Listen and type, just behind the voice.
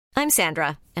I'm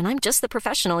Sandra, and I'm just the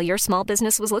professional your small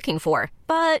business was looking for.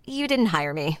 But you didn't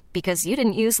hire me because you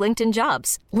didn't use LinkedIn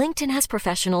Jobs. LinkedIn has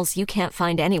professionals you can't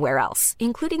find anywhere else,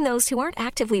 including those who aren't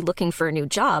actively looking for a new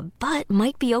job, but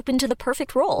might be open to the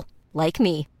perfect role, like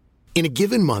me. In a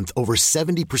given month, over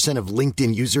 70% of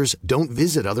LinkedIn users don't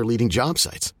visit other leading job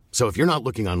sites. So if you're not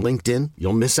looking on LinkedIn,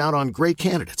 you'll miss out on great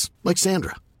candidates like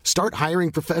Sandra. Start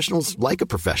hiring professionals like a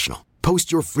professional.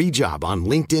 Post your free job on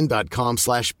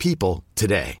linkedin.com/people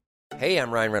today. Hey,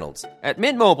 I'm Ryan Reynolds. At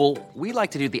Mint Mobile, we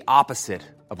like to do the opposite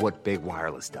of what Big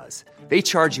Wireless does. They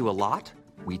charge you a lot,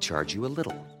 we charge you a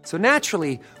little. So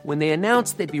naturally, when they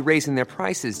announced they'd be raising their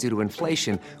prices due to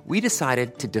inflation, we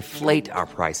decided to deflate our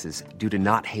prices due to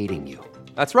not hating you.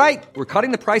 That's right. We're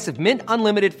cutting the price of Mint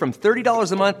Unlimited from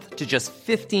 $30 a month to just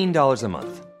 $15 a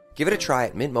month. Give it a try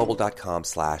at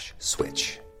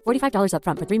mintmobile.com/switch. $45 up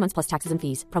front for 3 months plus taxes and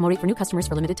fees. Promo rate for new customers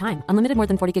for limited time. Unlimited more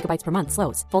than 40 gigabytes per month.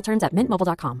 Slows full terms at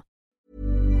mintmobile.com.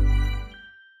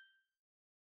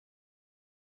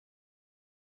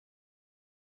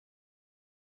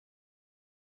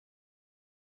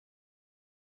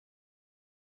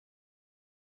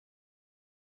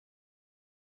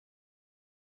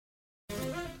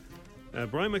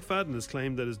 Brian McFadden has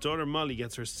claimed that his daughter Molly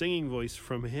gets her singing voice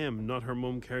from him, not her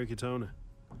mum Kerry Katona.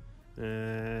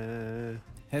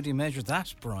 How do you measure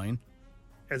that, Brian?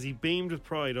 As he beamed with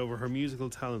pride over her musical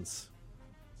talents.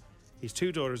 He's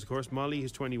two daughters, of course, Molly,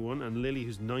 who's 21, and Lily,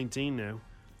 who's 19 now.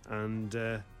 And,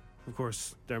 of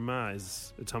course, their ma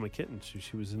is Atomic Kitten.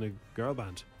 She was in a girl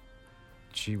band.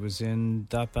 She was in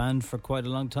that band for quite a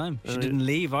long time. She didn't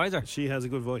leave either. She has a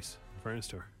good voice, in fairness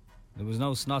to her. There was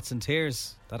no snots and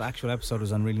tears. That actual episode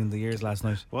was on Reeling the Years last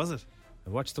night. Was it? I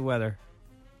watched the weather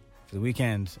for the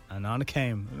weekend, and on it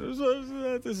came.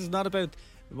 This is not about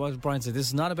what Brian said. This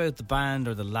is not about the band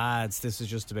or the lads. This is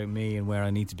just about me and where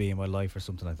I need to be in my life or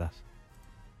something like that.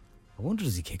 I wonder,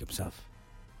 does he kick himself?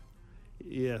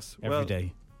 Yes. Every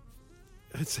day.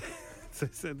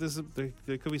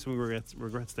 There could be some regrets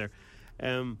there.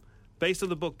 Based on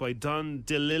the book by Don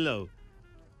DeLillo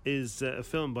is a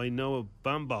film by Noah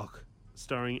Baumbach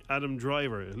starring Adam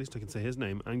Driver, at least I can say his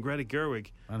name, and Greta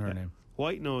Gerwig. And her name.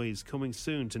 White Noise, coming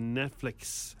soon to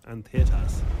Netflix and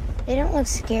theaters. They don't look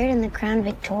scared in the Crown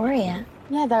Victoria.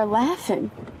 Yeah, they're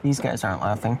laughing. These guys aren't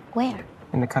laughing. Where?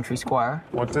 In the country square.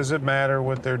 What does it matter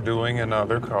what they're doing in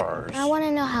other cars? I want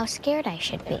to know how scared I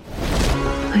should be.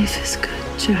 Life is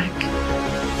good, Jack.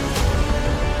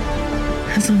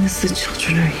 As long as the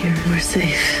children are here, we're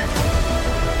safe.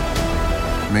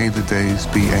 May the days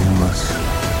be aimless.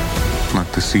 Let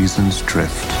the seasons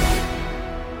drift.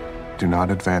 Do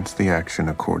not advance the action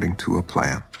according to a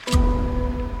plan.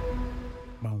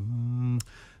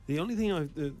 The only thing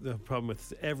the problem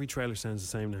with, every trailer sounds the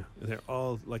same now. They're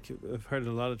all like, I've heard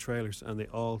a lot of trailers and they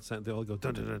all go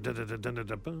dun dun dun dun dun dun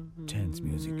dun dun. Tense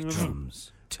music,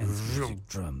 drums. Tense music,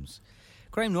 drums.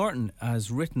 Graham Norton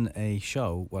has written a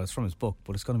show. Well, it's from his book,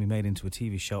 but it's going to be made into a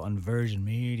TV show on Virgin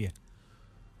Media.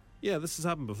 Yeah, this has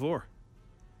happened before.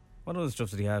 What other stuff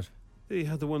did he have? He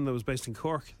had the one that was based in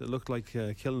Cork that looked like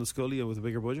Killing the Scully with a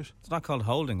bigger budget. It's not called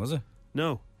Holding, was it?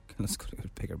 No. Killing the Scully with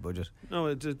a bigger budget. No,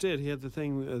 it did. He had the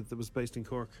thing that was based in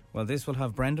Cork. Well, this will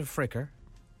have Brenda Fricker,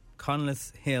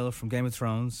 Conleth Hill from Game of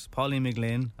Thrones, Pauline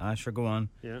McGlynn, sure, go on.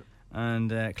 Yeah.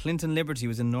 And Clinton Liberty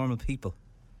was in Normal People.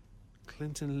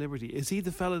 Clinton Liberty. Is he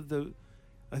the fella that...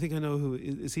 I think I know who...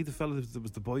 Is he the fella that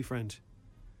was the boyfriend?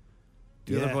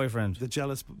 The other boyfriend? The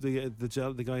jealous... The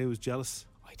guy who was jealous?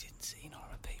 I didn't see Normal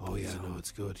People. Oh, yeah, no,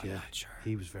 it's good, yeah. I'm not sure.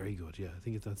 He was very good, yeah. I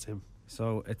think that's him.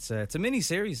 So it's a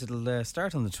mini-series. It'll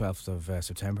start on the 12th of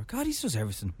September. God, he does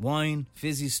everything. Wine,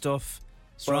 fizzy stuff,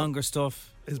 stronger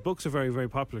stuff. His books are very, very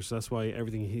popular, so that's why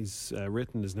everything he's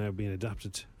written is now being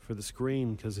adapted for the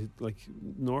screen, because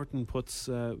Norton puts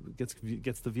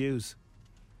gets the views.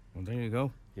 Well, there you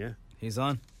go. Yeah. He's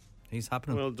on. He's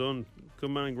happening. Well done.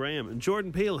 Good man, Graham. And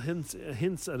Jordan Peele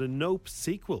hints at a Nope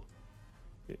sequel.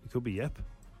 It could be Yep.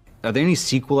 Are there any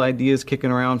sequel ideas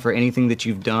kicking around for anything that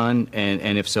you've done?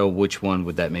 And if so, which one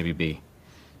would that maybe be?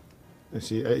 I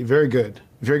see. Very good.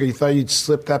 Very good. You thought you'd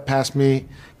slip that past me,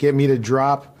 get me to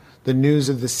drop the news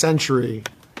of the century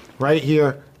right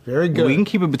here. Very good. We can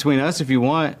keep it between us if you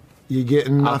want. You're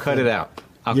getting nothing. I'll cut it out.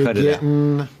 You're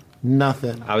getting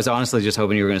nothing. I was honestly just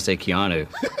hoping you were going to say Keanu.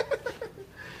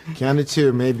 Keanu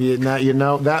too. Maybe not.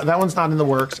 That one's not in the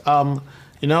works. I'm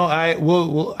no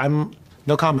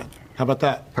comment. How about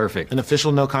that? Perfect. An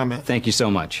official no comment. Thank you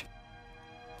so much.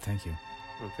 Thank you.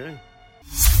 Okay.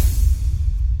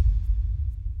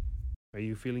 Are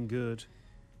you feeling good?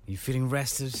 Are you feeling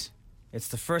rested? It's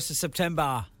the 1st of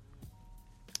September.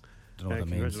 Don't know what that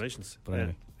means. Congratulations. But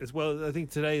anyway. Well, I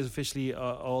think today is officially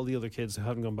all the other kids who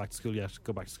haven't gone back to school yet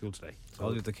go back to school today. So,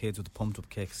 All the other kids with the pumped up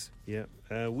kicks. yeah.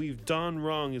 We've done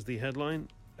wrong is the headline.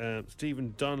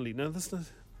 Stephen Donnelly. No, that's not.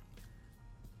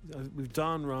 We've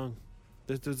done wrong.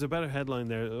 There's a better headline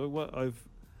there. What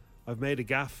I've made a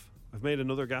gaffe. I've made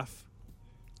another gaffe.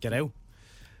 Get out.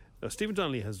 Stephen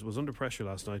Donnelly was under pressure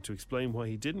last night to explain why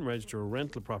he didn't register a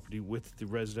rental property with the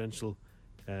Residential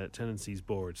Tenancies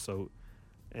Board. So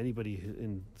anybody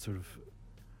in sort of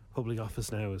public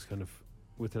office now is kind of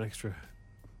with an extra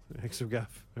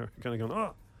gaff, or kind of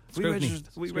going,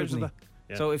 we registered that.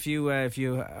 Yeah. So if you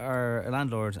are a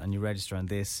landlord and you register on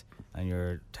this, and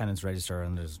your tenants register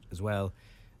on it as well,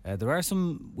 there are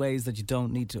some ways that you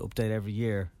don't need to update every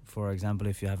year. For example,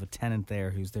 if you have a tenant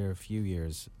there who's there a few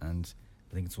years, and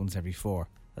I think it's once every 4.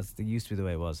 That used to be the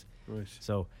way it was. Right.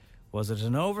 So, was it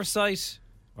an oversight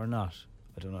or not?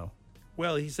 I don't know.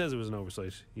 Well, he says it was an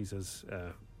oversight. He says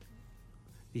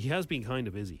he has been kind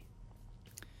of busy.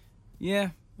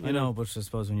 Yeah, I know, but I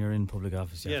suppose when you're in public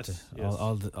office, you have to yes.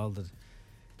 all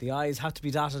the I's have to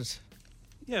be dotted.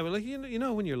 Yeah, well, like you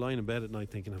know, when you're lying in bed at night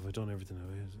thinking, have I done everything? Have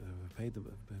I paid that?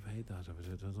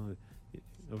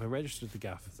 Have I registered the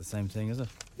gaff? It's the same thing, is it?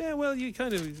 Yeah, well, you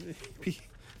kind of.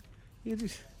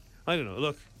 I don't know.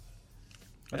 Look,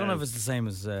 I don't know if it's the same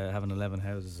as having 11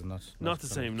 houses and not the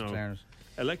same. No.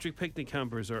 Electric picnic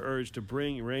campers are urged to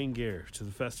bring rain gear to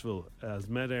the festival as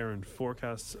Met Éireann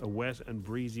forecasts a wet and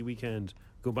breezy weekend.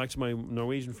 Go back to my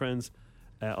Norwegian friends.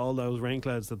 All those rain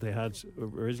clouds that they had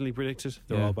originally predicted,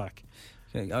 they're all back.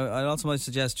 Okay. I also might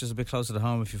suggest, just a bit closer to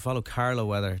home, if you follow Carlo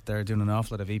Weather, they're doing an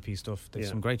awful lot of EP stuff. There's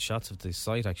some great shots of the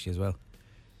site actually as well.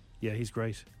 Yeah, he's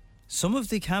great. Some of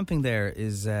the camping there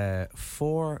is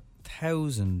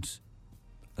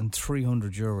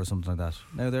 €4,300 or something like that.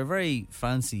 Now they're very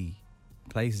fancy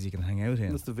places you can hang out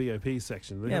in. That's the VIP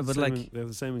section. They have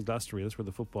the same in Glastonbury. That's where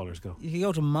the footballers go. You can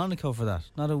go to Monaco for that,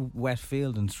 not a wet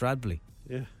field in Stradbally.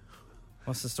 Yeah.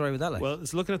 What's the story with that like? Well,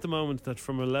 it's looking at the moment that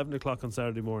from 11 o'clock on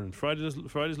Saturday morning, Friday's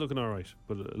looking all right,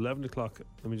 but 11 o'clock,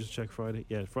 let me just check Friday.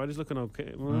 Yeah, Friday's looking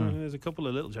okay. Well, there's a couple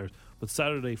of little showers, but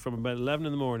Saturday from about 11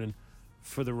 in the morning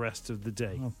for the rest of the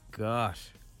day. Oh gosh,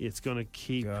 it's going to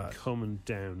keep coming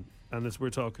down, and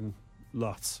we're talking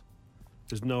lots.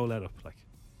 There's no let up. Like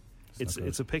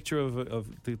it's a picture of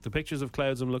the pictures of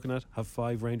clouds I'm looking at have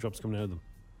 5 raindrops coming out of them.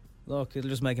 Look, it'll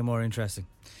just make it more interesting.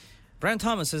 Brown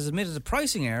Thomas has admitted a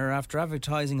pricing error after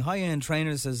advertising high-end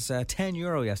trainers as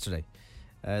 €10 yesterday.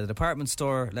 The department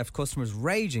store left customers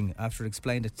raging after it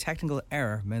explained a technical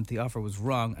error meant the offer was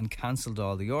wrong and cancelled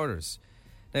all the orders.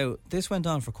 Now, this went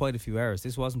on for quite a few hours.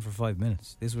 This wasn't for 5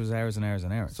 minutes. This was hours and hours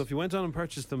and hours. So if you went on and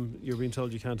purchased them, you're being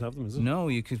told you can't have them, is it? No,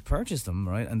 you could purchase them,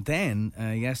 right? And then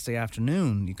yesterday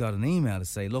afternoon, you got an email to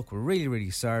say, look, we're really,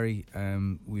 really sorry.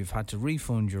 We've had to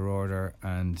refund your order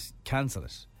and cancel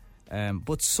it.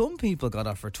 But some people got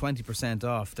offered 20%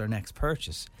 off their next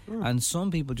purchase, and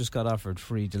some people just got offered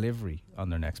free delivery on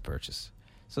their next purchase.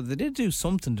 So they did do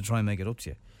something to try and make it up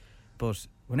to you. But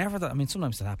whenever that, I mean,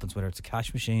 sometimes that happens, whether it's a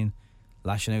cash machine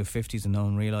lashing out 50s and no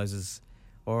one realises,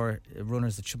 or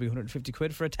runners that should be 150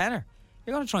 quid for a tenner.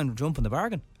 You're going to try and jump in the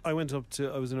bargain. I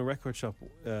was in a record shop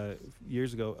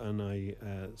years ago, and I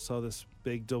saw this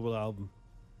big double album,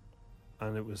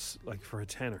 and it was like for a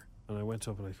tenner. And I went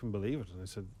up and I couldn't believe it, and I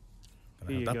said,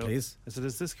 "Can I have that, please?" I said,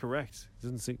 "Is this correct?" He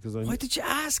didn't see, why did you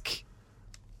ask?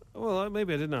 Well,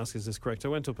 maybe I didn't ask, "Is this correct?" I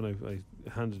went up and I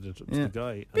handed it to the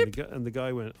guy, and the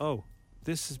guy went, "Oh,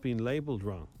 this has been labelled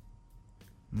wrong.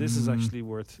 This is actually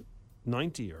worth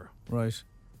 €90." Right,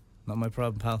 not my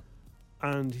problem, pal.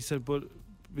 And he said, "But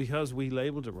because we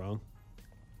labelled it wrong,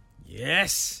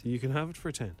 yes, you can have it for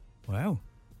 10." Wow,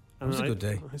 that was a good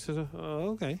day. I said, "Oh,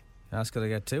 okay." That's good. I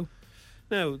get 2.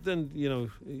 Now, then,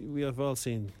 we have all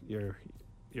seen your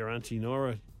Auntie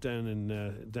Nora down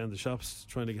the shops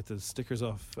trying to get the stickers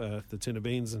off the tin of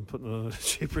beans and putting on a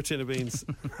cheaper tin of beans.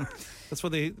 That's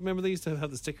what remember they used to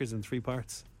have the stickers in 3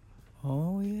 parts.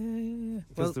 Oh, yeah.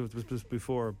 Because it was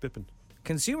before Bippin.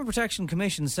 Consumer Protection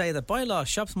Commission say that by law,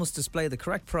 shops must display the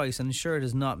correct price and ensure it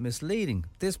is not misleading.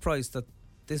 This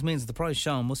means the price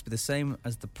shown must be the same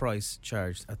as the price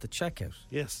charged at the checkout.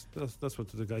 Yes, that's what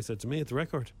the guy said to me at the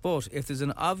record. But if there's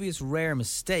an obvious rare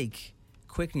mistake,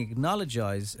 quickly acknowledged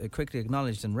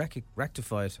and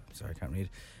rectified, sorry, I can't read,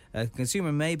 a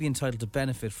consumer may be entitled to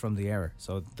benefit from the error.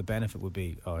 So the benefit would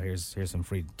be, here's some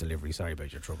free delivery, sorry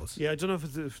about your troubles. Yeah, I don't know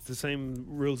if the same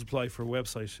rules apply for a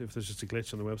website, if there's just a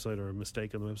glitch on the website or a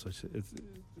mistake on the website.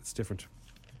 It's different.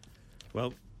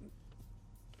 Well,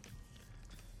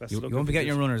 you won't be getting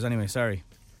your runners anyway, sorry.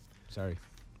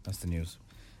 That's the news.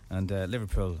 And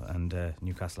Liverpool and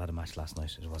Newcastle had a match last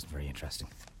night. It wasn't very interesting.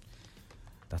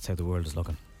 That's how the world is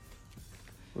looking.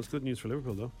 Well, it's good news for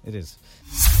Liverpool, though. It is.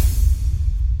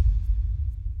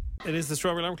 It is the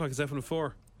Strawberry Alarm Clock. It's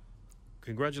F104.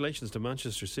 Congratulations to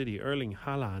Manchester City. Erling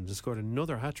Haaland has scored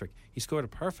another hat-trick. He scored a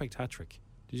perfect hat-trick.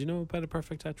 Did you know about a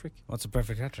perfect hat-trick? What's a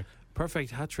perfect hat-trick?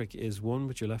 Perfect hat-trick is one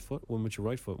with your left foot, one with your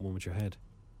right foot, and one with your head.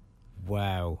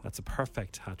 Wow. That's a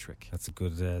perfect hat-trick. That's a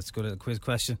good quiz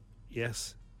question.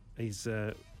 Yes. He's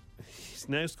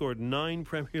now scored 9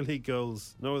 Premier League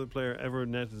goals. No other player ever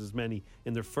netted as many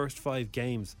in their first 5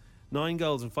 games. 9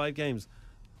 goals in 5 games.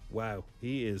 Wow,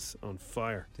 he is on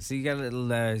fire. So you get a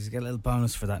little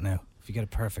bonus for that now. If you get a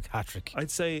perfect hat trick,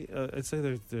 I'd say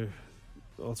they're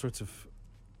all sorts of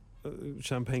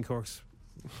champagne corks.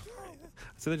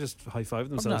 So they just high five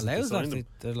themselves. I'm not allowed.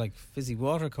 They're like fizzy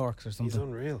water corks or something. He's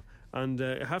unreal. And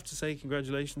I have to say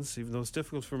congratulations, even though it's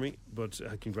difficult for me. But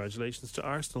congratulations to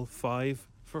Arsenal, 5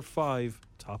 for 5,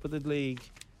 top of the league,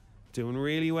 doing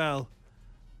really well.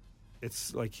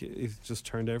 It's like it's just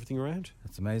turned everything around.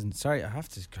 That's amazing. Sorry, I have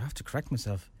to correct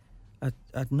myself.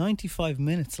 At 95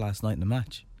 minutes last night in the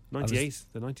match. 98,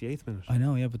 the 98th minute. I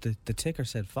know, yeah, but the ticker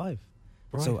said 5.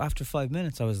 Right. So after 5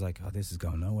 minutes, I was like, "Oh, this is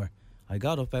going nowhere." I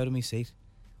got up out of my seat,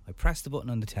 I pressed the button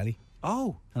on the telly.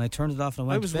 Oh, and I turned it off and I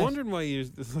went. I was to bed. wondering why you.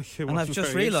 And I've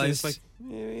just realised, like,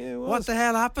 yeah, what the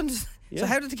hell happened? Yeah. So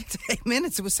how did it get to 8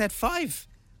 minutes? It was set 5.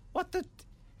 What the?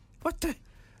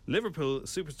 Liverpool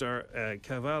superstar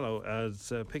Cavallo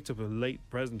has picked up a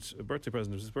birthday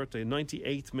present of his birthday, a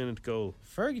 98th minute goal.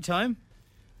 Fergie time.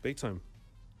 Big time.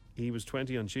 He was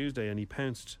 20 on Tuesday and he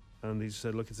pounced and he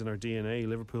said, look, it's in our DNA.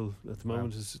 Liverpool at the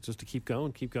moment is just to keep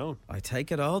going. I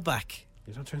take it all back.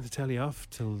 You don't turn the telly off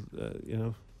till, you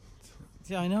know.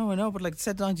 Yeah, I know, but like it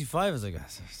said 95, I was like,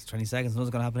 it's 20 seconds,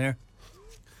 nothing's going to happen here.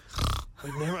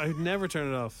 I'd never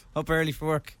turn it off. Up early for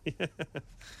work. Yeah.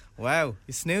 Wow,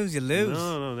 you snooze, you lose.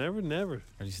 No, never.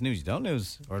 Or you snooze, you don't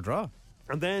lose, or draw.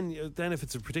 And then if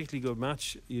it's a particularly good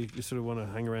match, you sort of want to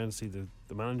hang around and see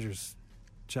the managers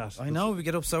chat. I know, we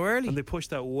get up so early. And they push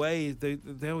that way.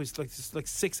 They always like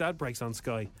 6 ad breaks on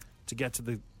Sky to get to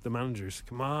the managers.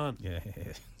 Come on. Yeah.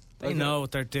 They know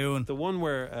what they're doing. The one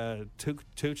where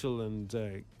Tuchel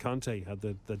and Conte had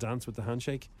the dance with the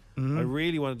handshake. Mm-hmm. I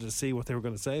really wanted to see what they were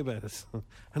going to say about it.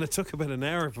 And it took about an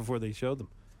hour before they showed them.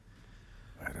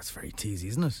 Wow, that's very teasy,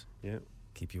 isn't it? Yeah.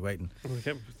 Keep you waiting.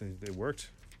 They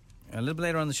worked. A little bit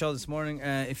later on the show this morning,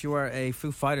 if you are a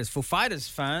Foo Fighters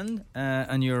fan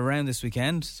and you're around this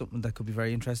weekend, something that could be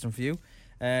very interesting for you,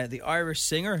 the Irish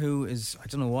singer who is, I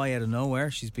don't know why, out of nowhere,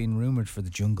 she's been rumoured for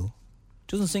The Jungle.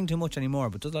 Doesn't sing too much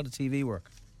anymore, but does a lot of TV work.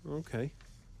 Okay.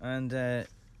 And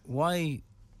why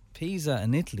Pisa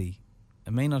in Italy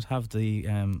may not have the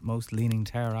most leaning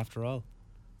tower after all.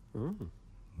 Oh.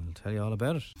 We'll tell you all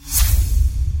about it.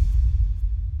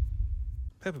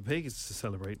 Peppa Pig is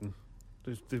celebrating.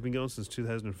 They've been going since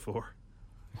 2004.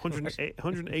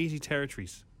 180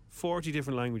 territories, 40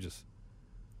 different languages.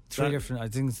 I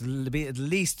think there'll be at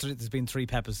least there's been 3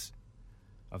 Peppas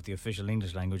of the official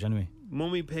English language anyway.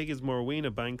 Mummy Pig is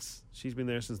Morwena Banks. She's been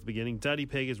there since the beginning. Daddy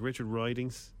Pig is Richard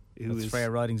Ridings. That's Freya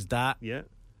Ridings' dad. Yeah.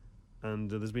 And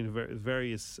there's been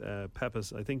various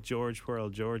Peppas. I think George,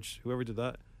 whoever did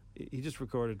that, he just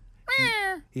recorded.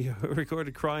 He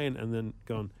recorded crying and then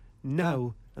gone,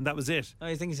 no, and that was it.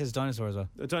 I think he says dinosaur as well.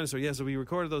 A dinosaur, yeah. So we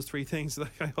recorded those 3 things.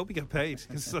 I hope he got paid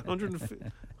because it's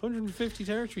 150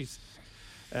 territories.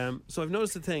 So I've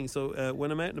noticed a thing. So when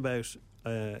I'm out and about,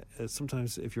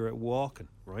 sometimes if you're out walking,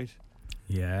 right?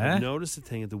 Yeah. I've noticed a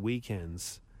thing at the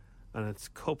weekends, and it's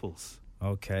couples.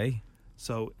 Okay.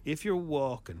 So if you're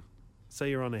walking,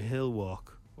 say you're on a hill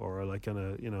walk or like on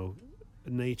a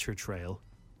nature trail.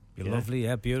 Lovely,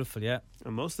 yeah, beautiful, yeah.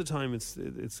 And most of the time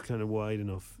it's kind of wide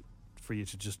enough for you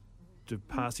to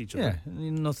pass each other. Yeah,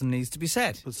 nothing needs to be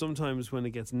said. But sometimes when it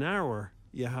gets narrower,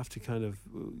 you have to kind of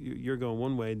you're going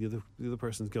one way and the other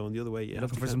person's going the other way. You're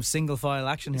looking for some single file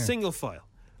action here. Single file.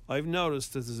 I've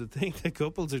noticed that there's a thing that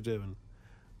couples are doing,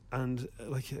 and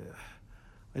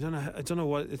I don't know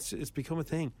what it's become a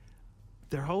thing.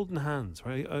 They're holding hands,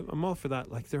 right? I'm all for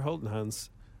that. Like they're holding hands.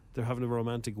 They're having a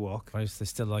romantic walk. Right, they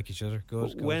still like each other.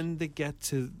 Good. But when they get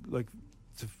to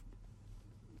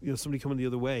somebody coming the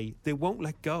other way, they won't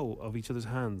let go of each other's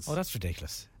hands. Oh, that's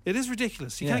ridiculous. It is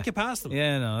ridiculous. You can't get past them.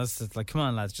 Yeah, no, that's like, come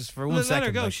on, lads, just for one second. Let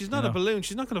her go. Like, she's not a balloon.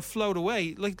 She's not going to float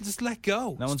away. Like, just let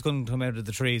go. No one's going to come out of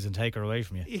the trees and take her away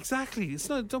from you. Exactly. It's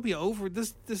not. Don't be over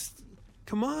this.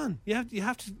 Come on. You're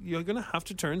going to have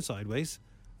to turn sideways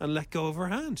and let go of her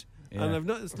hand. Yeah. And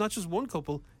it's not just one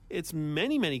couple. It's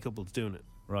many couples doing it.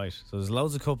 Right. So there's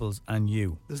loads of couples and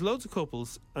you. There's loads of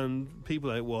couples and people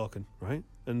out walking, right?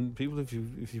 And people, if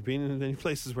you've been in any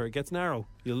places where it gets narrow,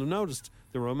 you'll have noticed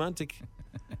the romantic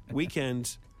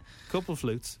weekend couple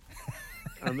flutes,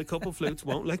 and the couple flutes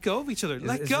won't let go of each other.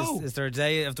 Let go. Is there a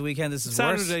day of the weekend this is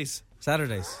Saturdays? Worse?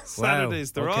 Saturdays.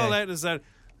 Saturdays. Wow. They're Okay. all out on Saturday.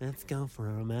 Let's go for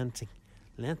a romantic.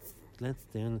 Let's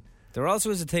do. There also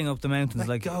is a thing up the mountains.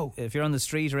 Let go. If you're on the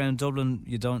street around Dublin,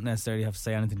 you don't necessarily have to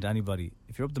say anything to anybody.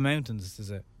 If you're up the mountains,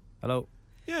 there's a hello.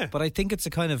 Yeah. But I think it's a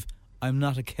kind of I'm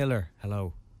not a killer.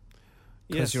 Hello.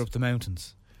 Because Yes. you're up the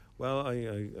mountains. Well,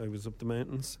 I was up the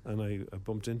mountains and I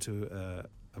bumped into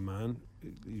a man.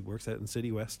 He works out in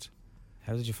City West.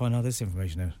 How did you find all this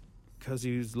information out? Because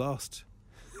he was lost.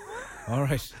 All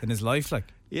right, in his life, like.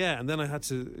 Yeah, and then I had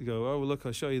to go. Oh, well, look,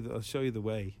 I'll show you the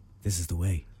way. This is the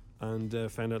way. And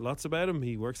found out lots about him.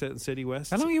 He works out in City West.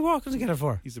 How long are you walking together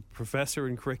for? He's a professor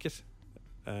in cricket.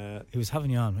 He was having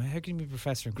you on. How can you be a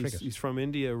professor in cricket? He's from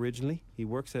India originally. He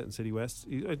works out in City West.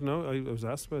 I don't know. I was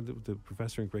asked about the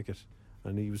professor in cricket,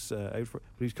 and he was out for.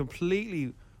 But he was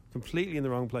completely in the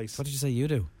wrong place. What did you say you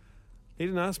do? He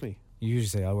didn't ask me. You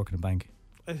usually say I work in a bank.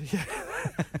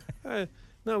 Yeah.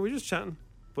 No, we were just chatting.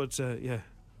 But yeah,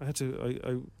 I had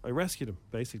to. I rescued him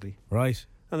basically. Right.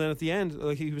 And then at the end,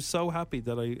 like he was so happy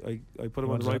that I put him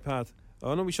on the right path.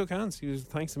 Oh no, we shook hands. He was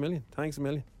thanks a million.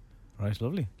 Right,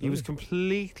 lovely. He was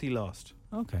completely lost.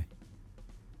 Okay.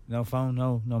 No phone,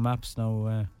 no maps,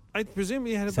 no. I presume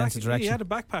he had a sense of direction. he had a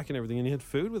backpack and everything, and he had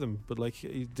food with him, but like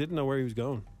he didn't know where he was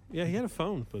going. Yeah, he had a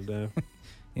phone, but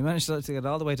he managed to get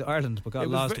all the way to Ireland, but got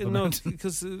lost.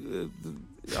 Because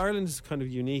Ireland is kind of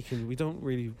unique, and we don't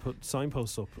really put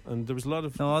signposts up. And there was a lot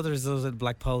of there's those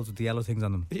black poles with the yellow things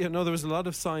on them. Yeah, no, there was a lot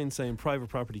of signs saying private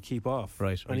property, keep off.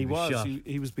 Right, and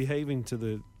he was behaving to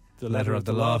the letter of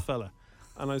the law fella.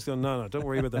 And I was going, no, don't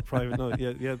worry about that private. No,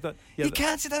 you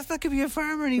can't say that could be a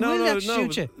farmer, and he will have to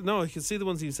shoot you. No, I can see the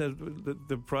ones you said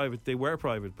the private. They were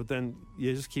private, but then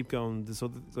you just keep going.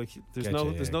 So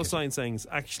there's no sign saying it's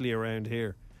actually around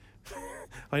here.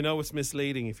 I know it's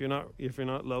misleading. If you're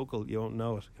not local, you won't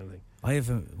know it, kind of thing. I have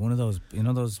one of those. You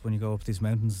know those when you go up these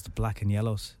mountains, the black and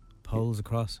yellows poles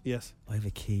across. Yes. I have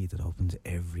a key that opens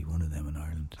every one of them in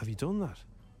Ireland. Have you done that?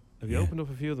 Have you opened up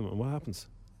a few of them, and what happens?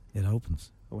 It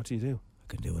opens. And what do you do?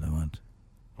 I can do what I want.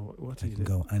 What do you do? I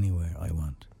can go anywhere I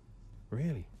want.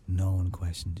 Really? No one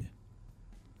questioned you.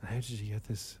 How did you get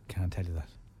this? Can't tell you that.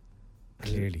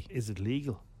 Clearly. Is it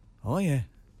legal? Oh yeah.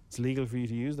 It's legal for you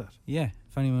to use that? Yeah.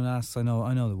 If anyone asks, I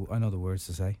know the words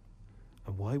to say.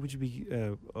 And why would you be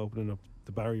opening up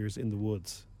the barriers in the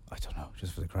woods? I don't know,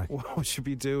 just for the crack. What would you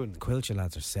be doing? The Quilcher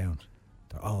lads are sound.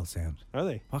 They're all sound. Are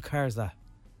they? What car is that?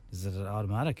 Is it an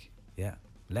automatic? Yeah.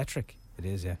 Electric? It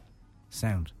is, yeah.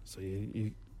 Sound. So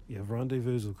you have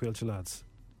rendezvous with Quilcher lads?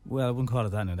 Well, I wouldn't call it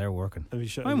that now. They're working.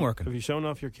 I'm working. Have you shown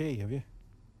off your key, have you?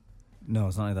 No,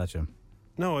 it's not like that, Jim.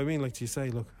 No, I mean, like, do you say,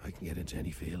 look, I can get into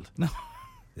any field? No.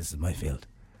 This is my field.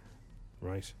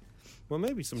 Right. Well,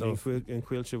 maybe somebody in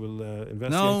Quilcher will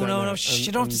investigate No, that.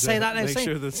 you don't have to say that now. Make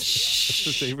sure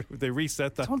that they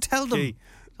reset that. Don't tell them. Key.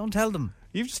 Don't tell them.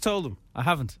 You've just told them. I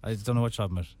haven't. I don't know what you're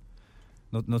talking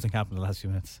about. Nothing happened in the last few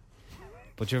minutes.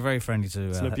 But you're very friendly to...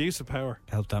 It's an abuse of power.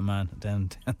 Help that man down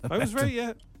I was very,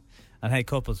 yeah. And hey,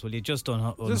 couples, will you just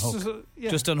unhook?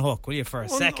 Just unhook, will you, for a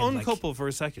second? Uncouple for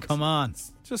a second. Come on.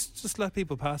 Just let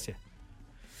people pass you.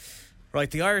 Right,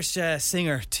 the Irish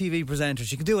singer, TV presenter,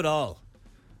 she can do it all.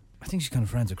 I think she's kind of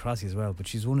friends with Crossy as well, but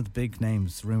she's one of the big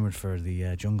names rumoured for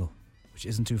the Jungle, which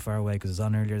isn't too far away because it's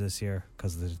on earlier this year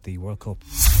because of the World Cup.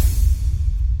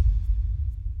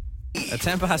 At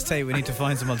 8:10, we need to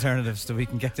find some alternatives so we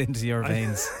can get into your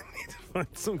veins. I need to find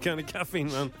some kind of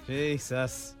caffeine, man.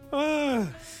 Jesus.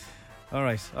 All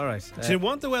right. Do you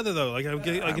want the weather though? Like I could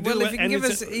do. Well, if you can give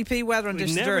us EP weather and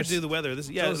we never do the weather.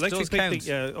 Electric picnic.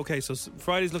 Yeah, okay. So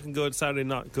Friday's looking good. Saturday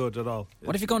not good at all.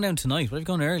 What if you're going down tonight? What if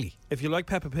you're going early? If you like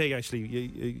Peppa Pig, actually,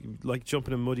 you like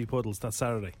jumping in muddy puddles. That's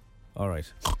Saturday. All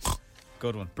right.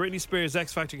 Good one. Britney Spears'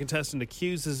 X Factor contestant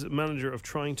accuses manager of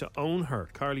trying to own her.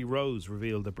 Carly Rose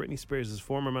revealed that Britney Spears'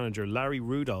 former manager Larry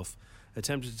Rudolph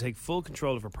attempted to take full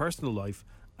control of her personal life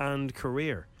and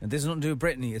career. And this is nothing to do with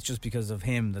Britney, it's just because of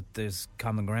him that there's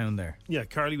common ground there. Yeah,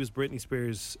 Carly was Britney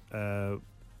Spears'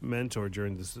 mentor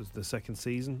during the second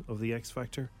season of the X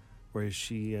Factor, where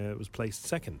she was placed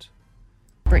second.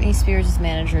 Britney Spears'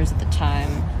 managers at the time,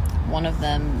 one of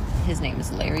them, his name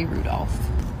is Larry Rudolph,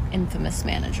 infamous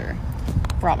manager,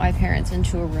 brought my parents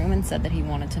into a room and said that he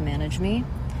wanted to manage me,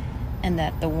 and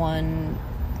that the one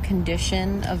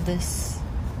condition of this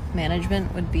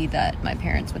management would be that my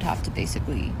parents would have to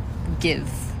basically give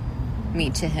me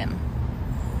to him,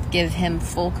 give him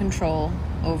full control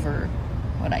over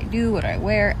what I do, what I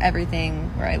wear, everything,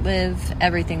 where I live,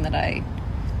 everything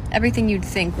you'd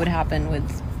think would happen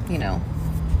with, you know,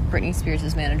 Britney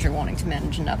Spears' manager wanting to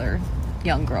manage another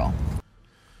young girl.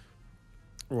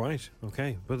 Right,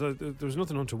 okay. But there's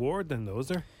nothing untoward then, though, is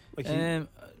there?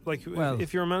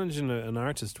 If you're managing an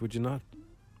artist, would you not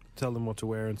tell them what to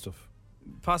wear and stuff?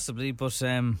 Possibly, but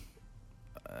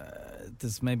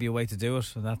there's maybe a way to do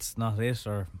it, and that's not it,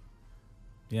 or...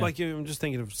 Yeah. I'm just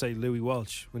thinking of, say, Louis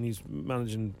Walsh, when he's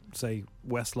managing, say,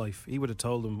 Westlife. He would have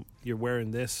told them, you're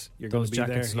wearing this, you're going to be there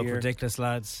here. Those jackets look ridiculous,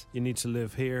 lads. You need to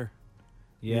live here.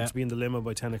 You need to be in the limo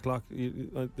by 10 o'clock.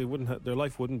 Their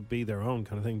life wouldn't be their own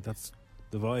kind of thing. That's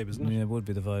the vibe, isn't it? Yeah, it would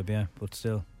be the vibe, yeah, but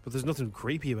still. But there's nothing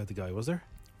creepy about the guy, was there?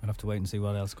 I'll have to wait and see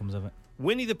what else comes of it.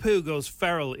 Winnie the Pooh goes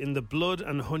feral in the Blood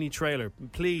and Honey trailer.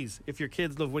 Please, if your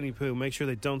kids love Winnie the Pooh, make sure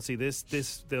they don't see this.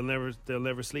 They'll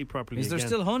never sleep properly. Is there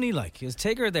still honey? Like, is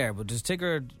Tigger there? But does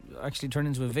Tigger actually turn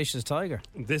into a vicious tiger?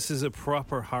 This is a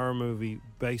proper horror movie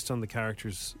based on the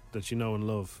characters that you know and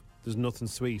love. There's nothing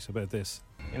sweet about this.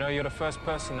 You know, you're the first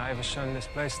person I ever shown this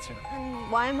place to.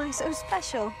 And why am I so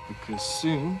special? Because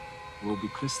soon we'll be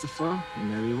Christopher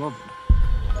and Mary Robin.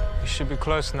 You should be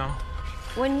close now.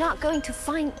 We're not going to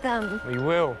find them. We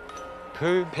will.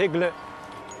 Pooh, Piglet,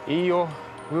 Eeyore.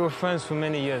 We were friends for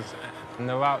many years, and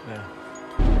they're out there.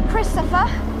 Christopher,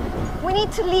 we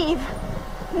need to leave.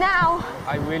 Now.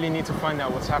 I really need to find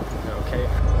out what's happened there, okay?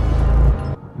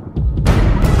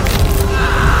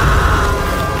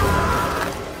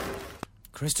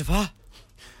 Christopher?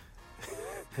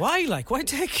 Why? Why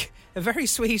take a very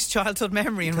sweet childhood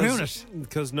memory and ruin it?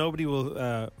 Because nobody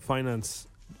will finance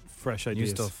fresh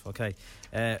ideas. New stuff, okay.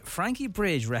 Frankie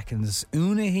Bridge reckons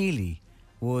Una Healy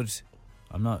would...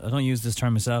 I don't use this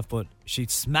term myself, but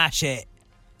she'd smash it.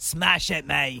 Smash it,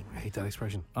 mate. I hate that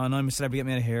expression. And I'm a celebrity, get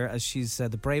me out of here, as she's the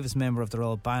bravest member of their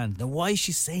old band. Now, why is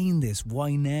she saying this?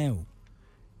 Why now?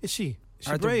 Is she? Is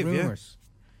she Are brave, the rumours?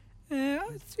 Yeah,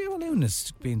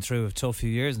 Una's been through a tough few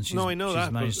years, and she's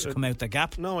managed to come out the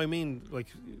gap. No, I mean,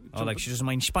 she doesn't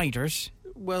mind spiders.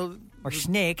 Well, or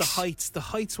snakes. The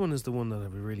heights one is the one that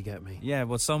would really get me. Yeah,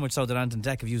 well, so much so that Ant and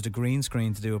Dec have used a green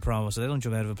screen to do a promo, so they don't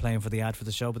jump out of a plane for the ad for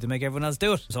the show, but they make everyone else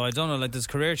do it. So I don't know, there's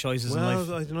career choices in life.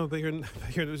 Well, I don't know, bigger.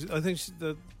 I think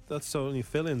that's the only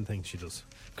fill-in thing she does.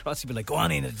 Crossy be like, go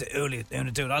on in,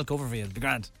 Una, do it, I'll cover for you, it'll be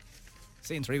grand.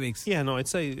 See you in 3 weeks. Yeah, no, I'd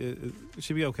say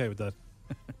she'd be okay with that.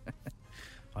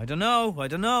 I don't know.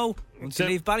 Once you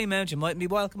leave Ballymount, you mightn't be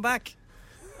welcome back.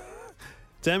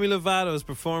 Demi Lovato has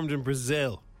performed in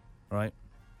Brazil. Right.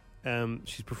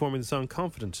 She's performing the song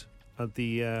Confident at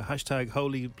the hashtag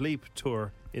Holy Bleep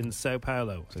tour in Sao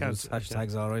Paulo. So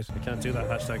hashtag's alright. I can't do that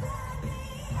hashtag.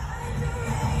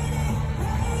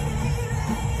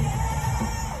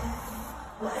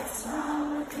 What's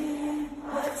wrong with being?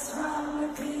 What's wrong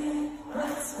with being?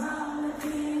 What's wrong with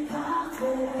being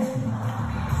confident?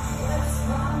 What's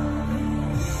wrong with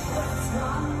being? What's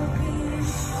wrong with being?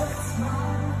 What's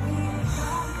wrong with being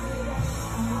confident?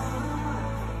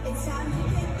 It's time to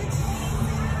get the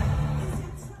change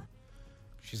out.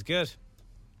 She's good.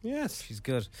 Yes. She's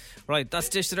good. Right, that's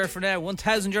dished there for now.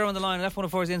 €1,000 on the line.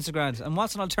 F104's Instagram. And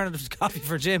what's an alternative to coffee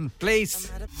for Jim?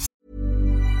 Please.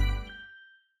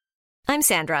 I'm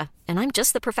Sandra, and I'm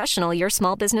just the professional your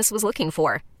small business was looking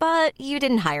for. But you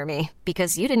didn't hire me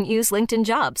because you didn't use LinkedIn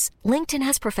Jobs. LinkedIn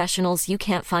has professionals you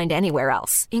can't find anywhere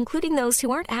else, including those who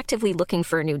aren't actively looking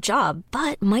for a new job,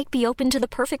 but might be open to the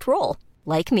perfect role,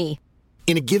 like me.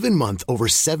 In a given month, over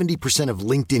 70% of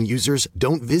LinkedIn users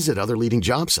don't visit other leading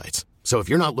job sites. So if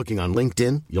you're not looking on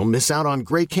LinkedIn, you'll miss out on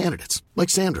great candidates like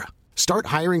Sandra. Start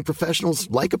hiring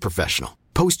professionals like a professional.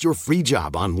 Post your free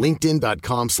job on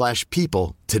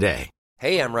linkedin.com/people today.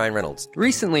 Hey, I'm Ryan Reynolds.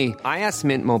 Recently, I asked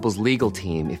Mint Mobile's legal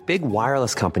team if big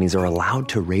wireless companies are allowed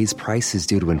to raise prices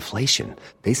due to inflation.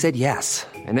 They said yes.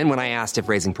 And then when I asked if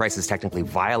raising prices technically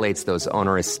violates those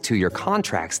onerous 2-year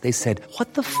contracts, they said,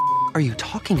 "What the f*** are you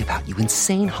talking about, you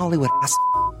insane Hollywood ass?"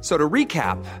 So to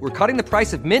recap, we're cutting the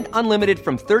price of Mint Unlimited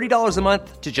from $30 a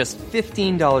month to just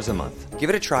 $15 a month. Give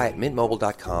it a try at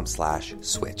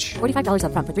mintmobile.com/switch. $45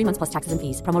 up front for 3 months plus taxes and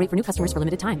fees. Promo rate for new customers for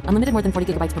limited time. Unlimited more than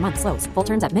 40 gigabytes per month. Slows full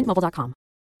terms at mintmobile.com.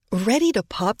 Ready to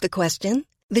pop the question?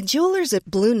 The jewelers at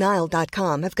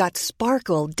BlueNile.com have got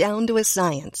sparkle down to a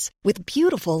science with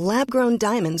beautiful lab-grown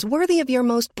diamonds worthy of your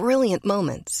most brilliant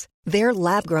moments. Their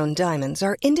lab-grown diamonds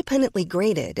are independently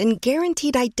graded and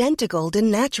guaranteed identical to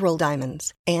natural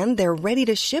diamonds. And they're ready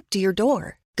to ship to your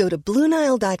door. Go to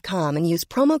BlueNile.com and use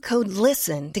promo code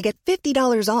LISTEN to get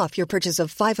 $50 off your purchase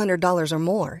of $500 or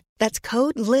more. That's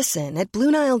code LISTEN at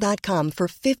BlueNile.com for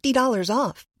 $50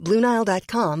 off.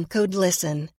 BlueNile.com, code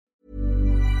LISTEN.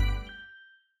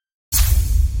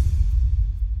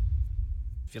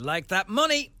 If you like that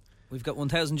money, we've got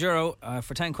 €1,000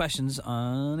 for 10 questions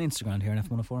on Instagram here on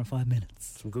F104 in 5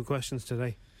 minutes. Some good questions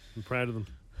today. I'm proud of them.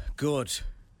 Good.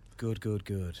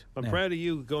 I'm proud of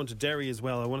you going to Derry as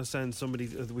well. I want to send somebody.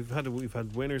 We've had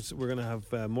winners. We're going to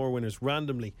have more winners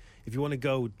randomly. If you want to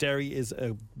go, Derry is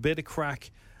a bit of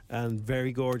crack and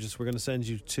very gorgeous. We're going to send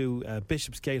you to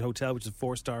Bishopsgate Hotel, which is a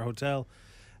 4-star hotel.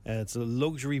 It's a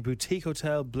luxury boutique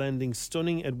hotel blending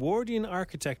stunning Edwardian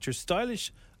architecture,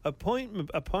 stylish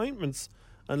appointments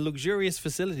and luxurious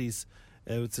facilities.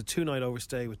 It's a 2-night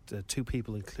overstay with 2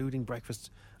 people, including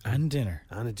breakfast and dinner.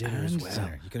 And a dinner as well.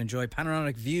 Dinner. You can enjoy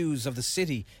panoramic views of the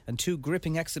city and 2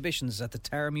 gripping exhibitions at the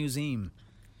Tower Museum.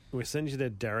 We're sending you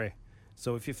to Derry.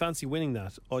 So if you fancy winning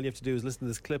that, all you have to do is listen to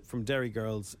this clip from Derry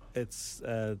Girls. It's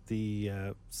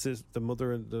the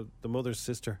mother's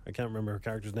sister. I can't remember her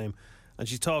character's name. And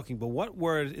she's talking, but what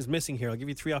word is missing here? I'll give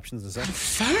you 3 options in a second.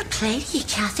 Fair play to you,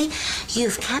 Kathy.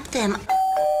 You've kept them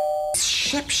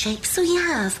ship-shape, so you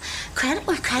have. Credit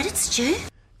where credit's due.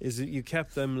 Is it you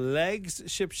kept them legs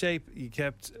ship-shape, you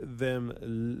kept them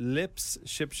lips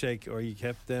ship-shape, or you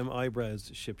kept them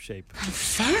eyebrows ship-shape?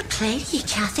 Fair play to you,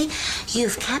 Kathy.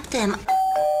 You've kept them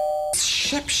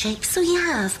ship-shape, so you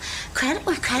have. Credit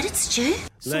where credit's due.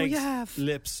 Legs,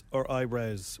 lips, or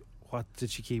eyebrows? What did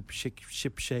she keep?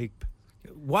 Ship-shape.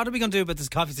 What are we going to do about this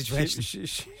coffee situation?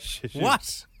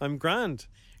 What? I'm grand.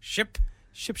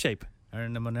 Ship-shape. Oh,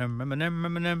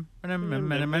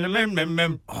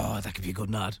 that could be a good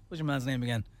nod. What's your man's name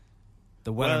again?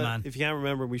 The Weatherman. Well, if you can't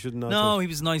remember, we should nod. No, he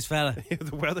was a nice fella. The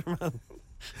Weatherman.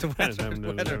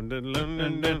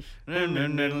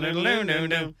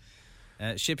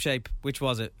 Ship shape. Which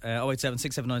was it? 087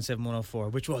 679 7104.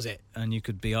 Which was it? And you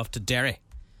could be off to Derry.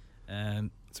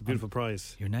 It's a beautiful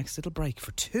prize. Your next little break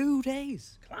for 2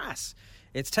 days. Class.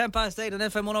 It's 8:10 on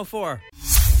FM 104.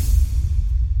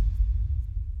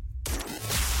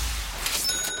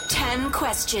 10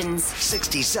 questions.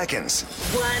 60 seconds.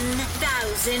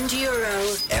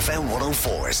 €1,000. FM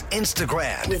 104's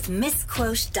Instagram. With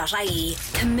misquote.ie.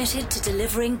 Committed to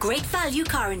delivering great value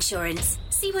car insurance.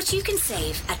 See what you can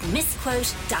save at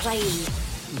misquote.ie.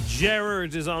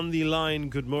 Gerard is on the line.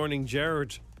 Good morning,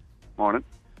 Gerard. Morning.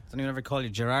 Does anyone ever call you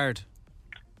Gerard?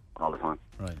 All the time.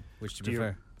 Right. Which do you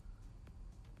prefer?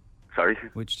 Sorry?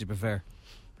 Which do you prefer?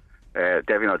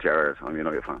 Definitely not Gerard. I'm a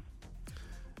United fan.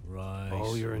 Right.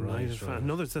 Oh, you're a United fan.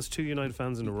 No, that's 2 United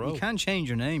fans in a row. You can't change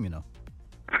your name, you know.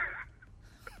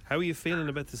 How are you feeling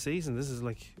about the season? This is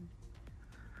like...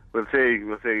 We'll see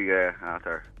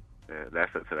after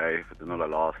Leicester today. If it's another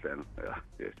loss, then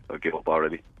I'll give up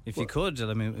already. If you could,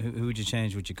 I mean, who would you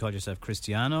change? Would you call yourself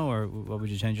Cristiano, or what would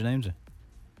you change your name to?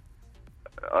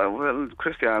 Well,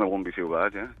 Cristiano wouldn't be too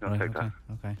bad, yeah. I'll take that.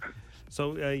 Okay.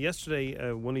 So,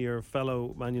 yesterday, one of your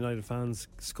fellow Man United fans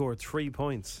scored 3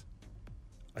 points.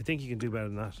 I think you can do better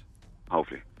than that.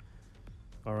 Hopefully.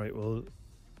 All right, well,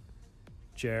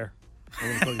 Ger.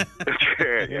 I'm going to call you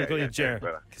Ger. I'm going to call you Ger,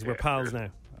 because we're pals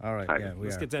now. All right, yeah,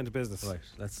 Let's get down to business. Right,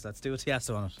 let's do a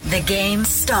Tiesto on it. The game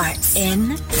starts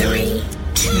in 3,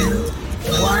 2,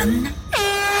 1.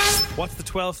 What's the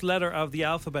 12th letter of the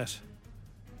alphabet?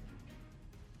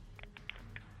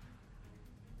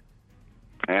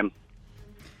 M.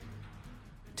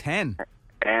 10.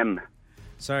 M.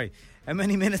 Sorry. How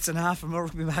many minutes and a half from a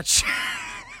rugby match?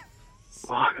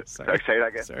 What? Sorry. Say that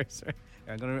again. Sorry.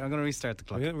 I'm gonna restart the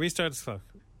clock. I'm going to restart the clock.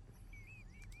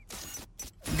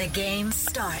 The game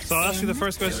starts. So I'll ask you the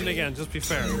first question again, just be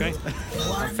fair, okay?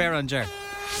 I'm fair on Ger.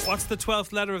 What's the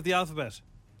 12th letter of the alphabet?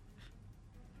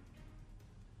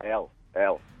 L.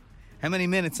 How many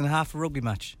minutes and a half a rugby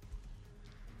match?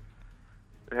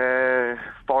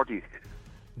 40.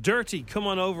 Dirty, Come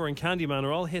On Over, and Candyman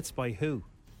are all hits by who?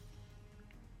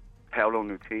 Paolo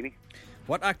Nutini.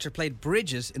 What actor played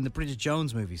Bridget in the Bridget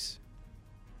Jones movies?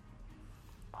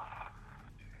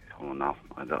 Oh no,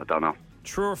 I don't know.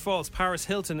 True or false, Paris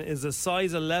Hilton is a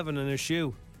size 11 in her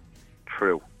shoe?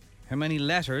 True. How many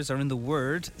letters are in the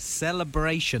word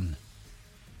celebration?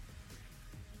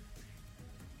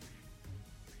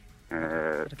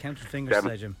 What a count of fingers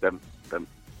say, Jim. 7.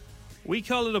 We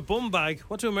call it a bum bag.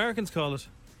 What do Americans call it?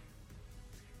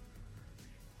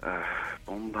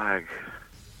 Bum bag.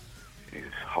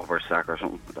 Hover sack or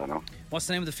something. I don't know. What's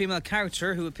the name of the female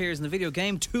character who appears in the video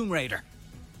game Tomb Raider?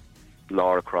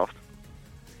 Lara Croft.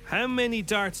 How many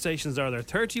dart stations are there?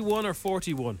 31 or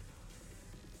 41?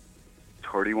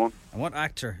 31. And what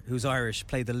actor, who's Irish,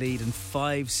 played the lead in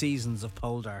 5 seasons of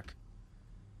Poldark?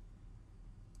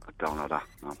 I don't know that.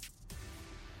 No.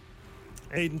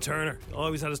 Aidan Turner.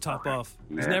 Always had his top off.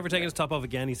 He's never taken his top off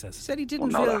again, he says. He said he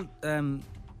didn't feel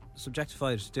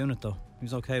subjectified doing it, though. He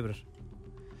was okay with it.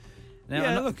 Now,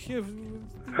 Yeah, look, you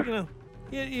know,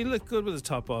 you look good with his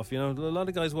top off. You know, a lot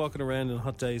of guys walking around on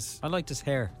hot days. I liked his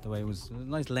hair, the way it was. A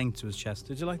nice length to his chest.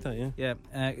 Did you like that? Yeah.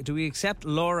 Yeah. Do we accept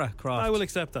Laura Croft? I will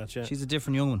accept that. Yeah. She's a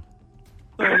different young one.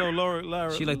 No,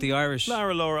 Laura. She like the Irish.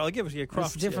 Laura. I'll give it to you.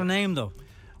 Croft. It's a different name though.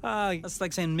 That's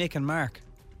like saying Mick and Mark.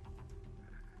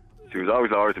 She was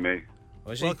always Laura to me.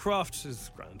 Well, Croft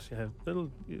is grand. Yeah,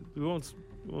 we won't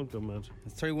go mad.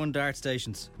 31 dart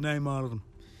stations. Name all of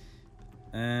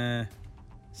them.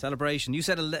 Celebration. You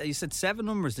said 7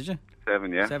 numbers, did you?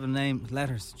 7, yeah. 7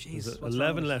 letters. Jeez. There's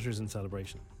 11 letters in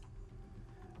Celebration.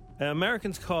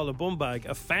 Americans call a bum bag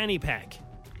a fanny pack.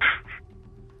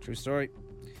 True story.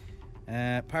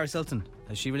 Paris Hilton.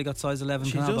 Has she really got size 11?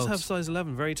 She canal does boats? have size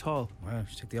 11, very tall. Wow,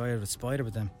 she took the eye out of a spider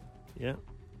with them. Yeah.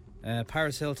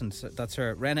 Paris Hilton, that's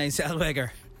her. Renee Zellweger.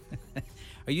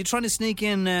 Are you trying to sneak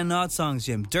in nod songs,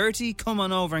 Jim? Dirty, Come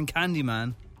On Over, and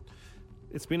Candyman.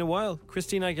 It's been a while.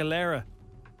 Christina Aguilera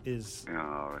is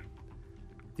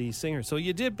the singer. So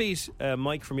you did beat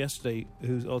Mike from yesterday,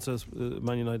 who's also a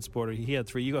Man United supporter. He had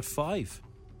 3. You got 5.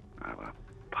 Oh, well,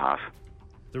 pass.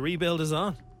 The rebuild is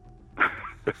on.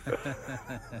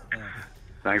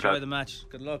 Thanks, Enjoy the match.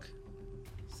 Good luck.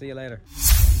 See you later.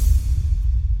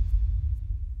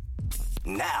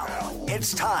 Now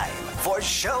it's time for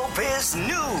Showbiz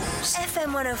News.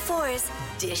 FM 104's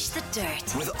Dish the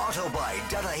Dirt. With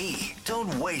Autobuy.ie.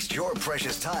 Don't waste your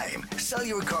precious time. Sell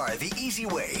your car the easy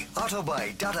way.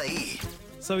 Autobuy.ie.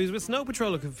 So he was with Snow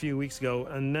Patrol a few weeks ago,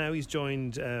 and now he's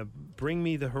joined Bring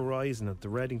Me the Horizon at the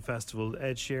Reading Festival.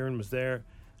 Ed Sheeran was there,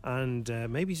 and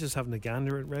maybe he's just having a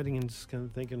gander at Reading and just kind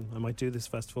of thinking, I might do this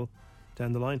festival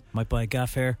down the line. Might buy a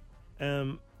gaff here.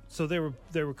 So they were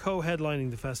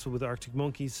co-headlining the festival with Arctic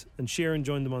Monkeys, and Sheeran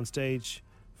joined them on stage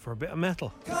for a bit of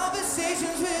metal.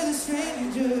 Conversations with a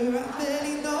stranger I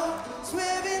barely know,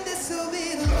 swearing this will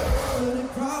be the last, but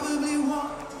it probably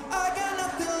won't. I got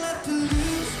nothing left to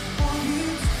lose. On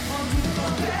you, my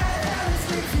bad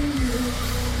habits leaving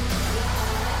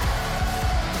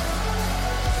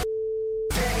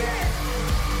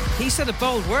you. He said a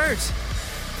bold word.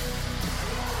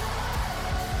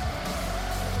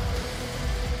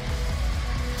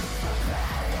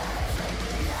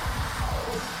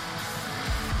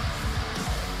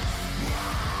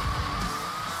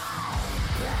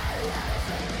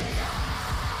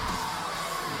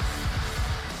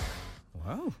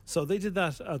 Wow. So they did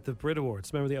that at the Brit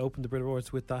Awards. Remember they opened the Brit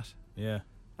Awards with that? Yeah.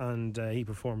 And he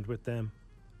performed with them.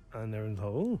 And they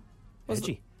were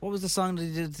edgy. What was the song that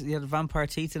he did? He had vampire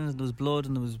teeth in it, there was blood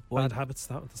and there was white. Bad Habits,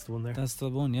 that's the one there. That's the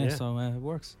one, yeah. So it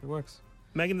works.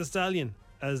 Megan Thee Stallion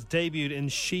has debuted in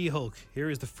She-Hulk. Here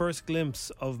is the first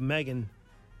glimpse of Megan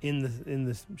in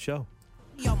the show.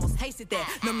 You almost tasted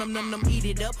that. Num, eat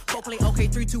it up. Go play okay,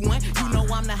 3, 2, 1. You know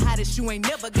I'm the hottest. You ain't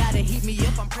never gotta heat me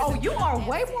up. Oh, you are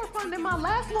way more fun than my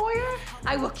last lawyer.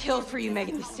 I will kill for you,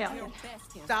 Megan Thee Stallion.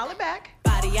 Dial it back.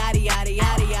 Body, yaddy, yaddy,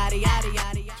 yaddy, yaddy, yaddy,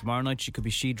 yaddy. Tomorrow night she could be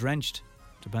she-drenched,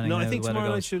 depending No, on I how think the weather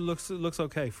tomorrow night goes. she looks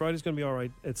okay. Friday's going to be all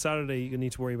right. It's Saturday. You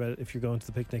need to worry about it if you're going to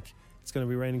the picnic. It's going to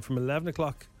be raining from 11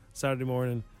 o'clock Saturday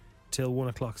morning till 1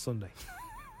 o'clock Sunday.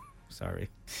 Sorry.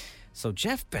 So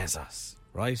Jeff Bezos,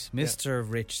 right? Mr.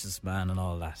 Richest man and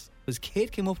all that. His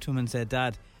kid came up to him and said,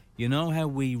 Dad, you know how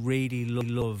we really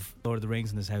love Lord of the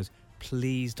Rings in this house?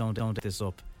 Please don't get this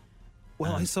up.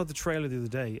 Well, I saw the trailer the other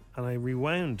day and I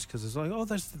rewound because it's like, oh,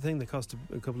 that's the thing that cost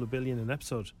a couple of billion an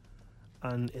episode.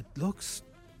 And it looks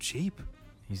cheap.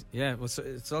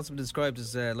 It's also been described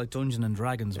as like Dungeons and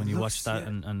Dragons when you watch that.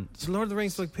 And so Lord of the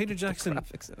Rings, like Peter Jackson,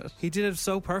 he did it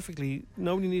so perfectly.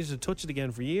 Nobody needed to touch it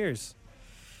again for years.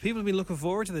 People have been looking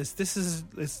forward to this.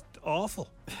 It's awful.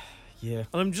 Yeah.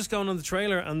 And I'm just going on the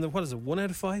trailer and what is it, 1 out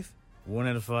of 5? 1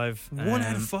 out of 5. 1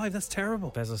 out of 5, that's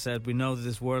terrible. As I said, we know that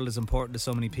this world is important to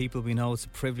so many people. We know it's a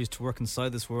privilege to work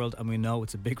inside this world, and we know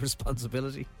it's a big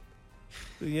responsibility.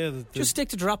 Yeah. Just stick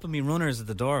to dropping me runners at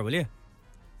the door, will you?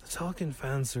 The Tolkien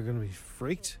fans are going to be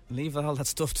freaked. Leave all that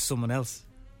stuff to someone else.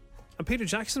 And Peter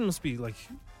Jackson must be like...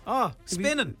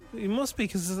 spinning. He must be,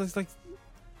 because it's like...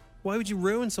 Why would you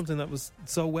ruin something that was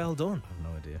so well done? I have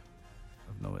no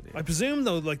idea. I presume,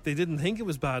 though, like they didn't think it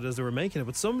was bad as they were making it,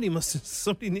 but somebody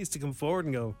needs to come forward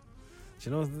and go, do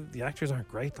you know, the actors aren't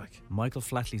great. Like Michael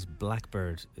Flatley's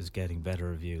Blackbird is getting better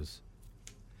reviews.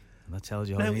 And that tells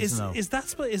you all you need to know. Is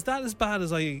that as bad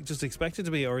as I just expected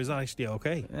to be, or is that actually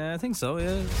okay? I think so,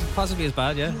 yeah. It's possibly as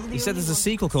bad, yeah. He said there's a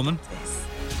sequel coming.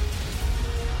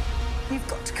 You've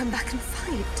got to come back and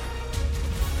fight.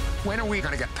 When are we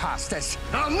going to get past this?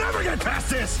 I'll never get past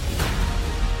this!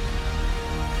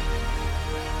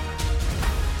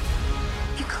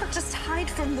 You can't just hide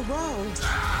from the world.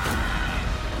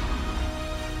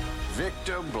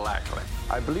 Victor Blackley.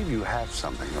 I believe you have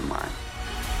something in mind.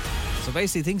 So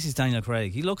basically, he thinks he's Daniel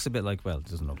Craig. He looks a bit like, well,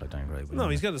 doesn't look like Daniel Craig. But No,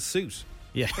 he's got a suit.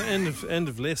 Yeah. End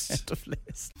of list. End of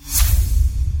list.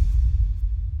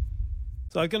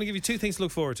 So I'm going to give you two things to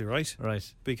look forward to, right?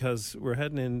 Right. Because we're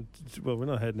heading in. Well, we're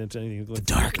not heading into anything. The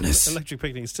darkness. Electric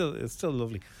picnic is still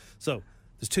lovely. So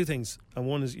there's two things, and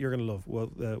one is you're going to love.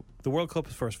 Well, the World Cup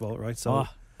is first of all, right? So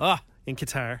in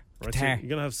Qatar, right? So Qatar. you're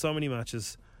going to have so many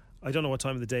matches. I don't know what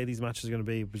time of the day these matches are going to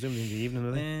be. Presumably in the evening,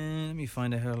 are they? Let me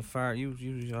find out how far.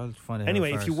 I'll find out.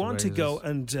 Anyway, how far if you want to away it go is.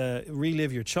 and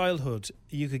relive your childhood,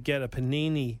 you could get a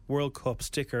Panini World Cup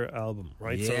sticker album,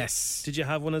 right? Yes. So, did you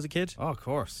have one as a kid? Oh, of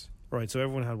course. Right, so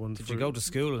everyone had one. Did you go to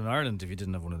school in Ireland if you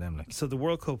didn't have one of them? Like, So the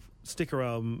World Cup sticker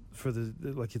album for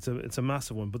it's a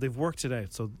massive one, but they've worked it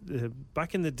out. So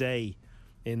back in the day,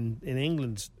 in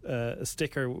England, a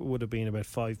sticker would have been about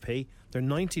 5p. They're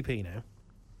 90p now.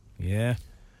 Yeah.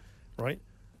 Right,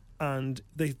 and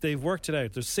they've worked it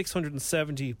out. There's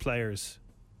 670 players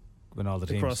With all the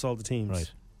teams. across all the teams.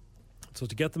 Right. So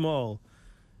to get them all,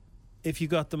 if you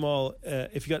got them all,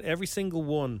 if you got every single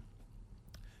one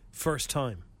first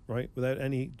time, right, without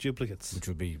any duplicates, Which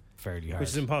would be fairly hard. which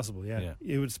is impossible, Yeah.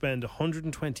 you would spend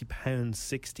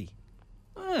 £120.60.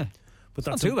 But It's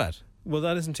not too bad. Well,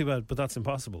 that isn't too bad, but that's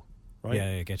impossible, right?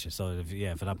 Yeah, I get you. So if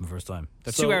it happened first time,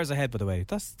 they're So- 2 hours ahead. By the way,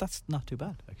 that's not too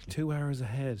bad actually. 2 hours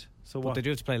ahead. So But what? they do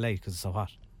have to play late because it's so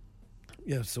hot.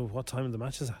 Yeah. So what time of the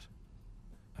match is that?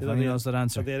 If only knows that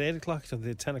answer. Are they at 8 o'clock? Or are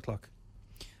they at 10 o'clock?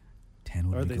 10 Or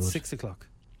would are be they at good. 6 o'clock?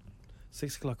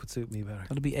 6 o'clock would suit me better.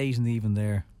 That'll be 8 in the evening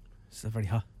there. It's not very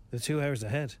hot. They're 2 hours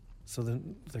ahead. So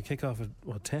then they kick off at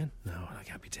what, 10? No, that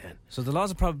can't be 10. So the laws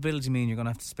of probability mean you're going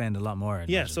to have to spend a lot more. I'd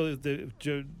Yeah, imagine.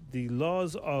 so the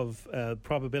laws of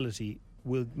probability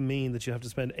will mean that you have to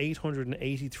spend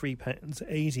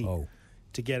 £883.80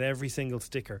 to get every single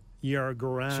sticker. You're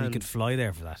grand. So you could fly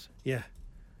there for that. Yeah.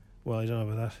 Well, I don't know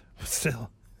about that, but still,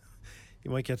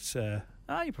 you might get. You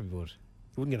probably would.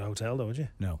 You wouldn't get a hotel, though, would you?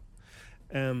 No.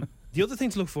 The other thing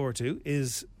to look forward to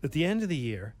is at the end of the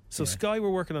year. So Sky were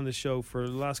working on this show for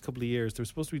the last couple of years. They were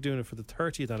supposed to be doing it for the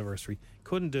 30th anniversary.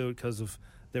 Couldn't do it because of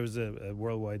there was a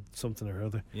worldwide something or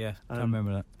other. Yeah, And can't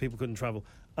remember that. People couldn't travel,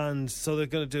 and so they're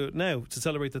going to do it now to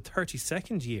celebrate the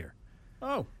 32nd year.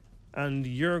 Oh, and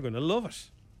you're going to love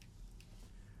it.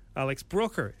 Alex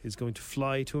Brooker is going to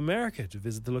fly to America to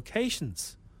visit the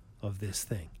locations of this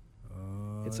thing.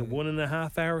 It's a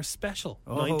 1.5 hour special,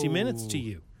 90 minutes to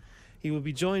you. He will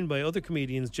be joined by other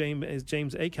comedians, James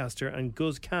Acaster and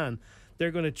Guz Khan.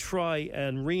 They're going to try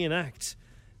and reenact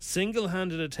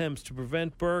single-handed attempts to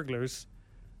prevent burglars,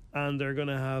 and they're going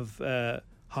to have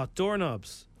hot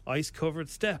doorknobs, ice-covered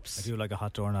steps. I do like a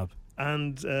hot doorknob.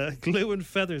 And glue and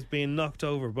feathers being knocked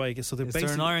over by. So they're Is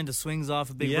there an iron that swings off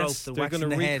a big rope that they're whacks going in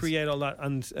to the head? recreate all that,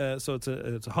 and so it's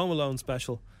a Home Alone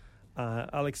special.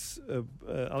 Alex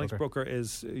Brooker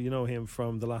is, you know him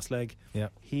from The Last Leg. Yeah,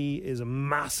 he is a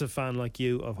massive fan like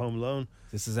you of Home Alone.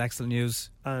 This is excellent news,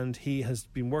 and he has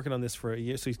been working on this for a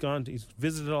year. So he's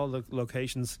visited all the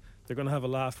locations. They're going to have a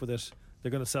laugh with it.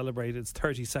 They're going to celebrate its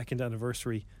 32nd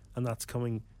anniversary, and that's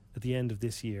coming at the end of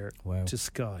this year to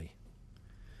Sky.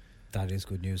 That is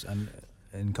good news. And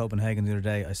in Copenhagen the other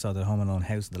day, I saw the Home Alone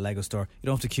house in the Lego store. You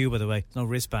don't have to queue, by the way. There's no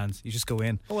wristbands. You just go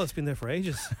in. Oh, well, it's been there for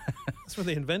ages. That's where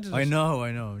they invented it. I know.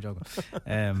 I'm joking.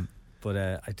 But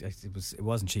it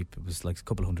wasn't cheap. It was like a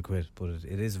couple £100. But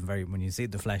it is very, when you see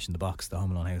the flesh in the box, the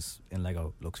Home Alone house in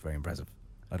Lego looks very impressive.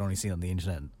 I'd only seen it on the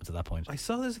internet to that point. I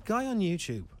saw there's a guy on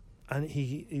YouTube, and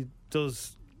he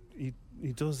does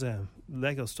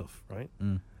Lego stuff, right?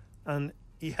 And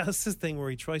he has this thing where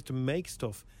he tries to make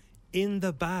stuff in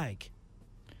the bag.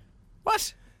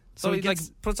 What? So he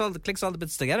gets, clicks all the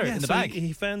bits together in the so bag.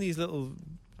 He found these little,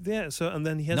 So and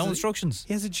then he has no instructions.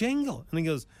 He has a jingle, and he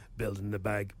goes, "Build in the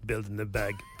bag, build in the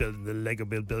bag, build in the Lego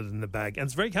build in the bag," and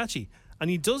it's very catchy. And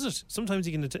he does it. Sometimes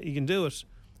he can do it.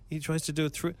 He tries to do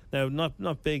it through now,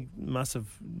 not big, massive,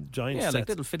 giant. Yeah, sets, like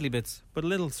little fiddly bits, but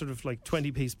little sort of like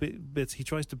 20-piece bits. He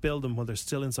tries to build them while they're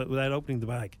still inside without opening the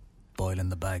bag. Boil in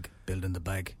the bag, build in the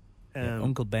bag.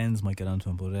 Uncle Ben's might get onto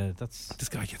him, but that's this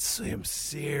guy gets him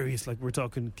serious. Like we're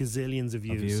talking gazillions of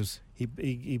views.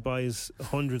 He buys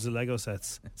hundreds of Lego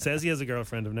sets. Says he has a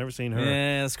girlfriend. I've never seen her.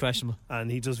 Yeah, that's questionable. And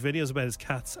he does videos about his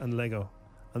cats and Lego,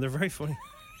 and they're very funny.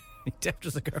 He definitely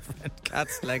has a girlfriend.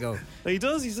 Cats, Lego. He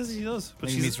does. He says he does. But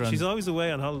she's always away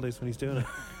on holidays when he's doing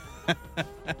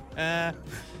it.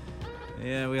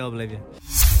 Yeah, we all believe you.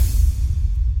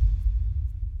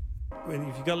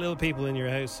 If you've got little people in your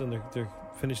house and they're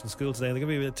finishing school today, they're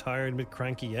going to be a bit tired, a bit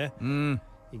cranky, yeah? You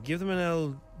give them an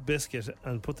L biscuit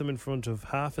and put them in front of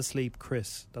Half Asleep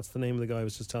Chris. That's the name of the guy I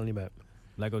was just telling you about.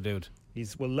 Lego dude.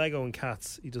 He's Lego and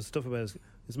cats. He does stuff about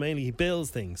it's mainly he builds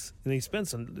things, and he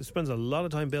spends a lot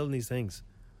of time building these things.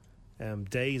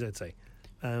 Days, I'd say.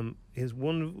 His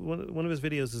one of his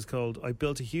videos is called "I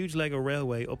built a huge Lego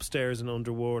railway upstairs and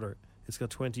underwater." It's got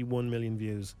 21 million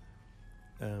views.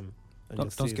 And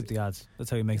Don't skip the ads. That's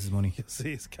how he makes his money. You'll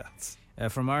see his cats.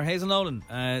 From our Hazel Nolan,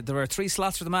 there are 3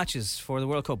 slots for the matches for the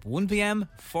World Cup: 1 p.m,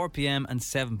 4 p.m, and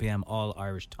 7 p.m, all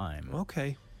Irish time.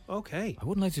 Okay. I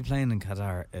wouldn't like to be playing in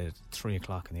Qatar at 3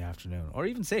 o'clock in the afternoon, or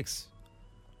even 6.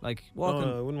 Like walking.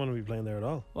 No, I wouldn't want to be playing there at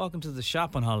all. Walking to the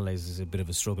shop on holidays is a bit of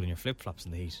a struggle in your flip flops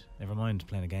in the heat. Never mind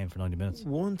playing a game for 90 minutes.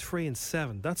 1, 3, and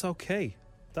 7. That's okay.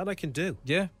 That I can do.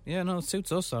 Yeah. No, it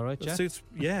suits us, all right. It suits.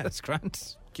 Yeah, that's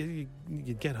grand. You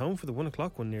get home for the 1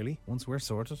 o'clock one nearly. Once we're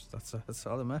sorted, that's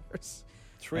all that matters.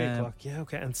 3 o'clock, yeah,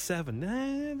 okay, and 7.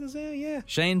 Yeah.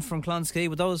 Shane from Clonskey,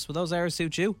 would those hours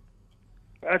suit you?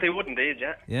 They would indeed,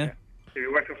 yeah. Yeah. So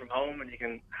you're working from home and you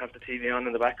can have the TV on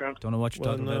in the background. Don't know what you're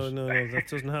talking about. No, that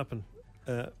doesn't happen.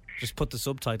 Just put the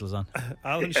subtitles on.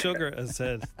 Alan Sugar has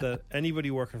said that anybody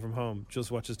working from home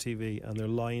just watches TV, and they're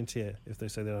lying to you if they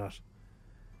say they're not.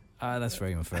 That's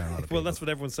very unfair. Well, that's what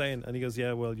everyone's saying, and he goes,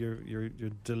 "Yeah, well, you're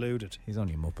deluded." He's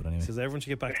only a muppet anyway. He says everyone should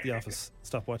get back to the office.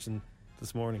 Stop watching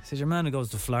This Morning. He says your man who goes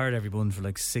to Florida every month for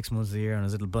like 6 months of the year on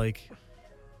his little bike,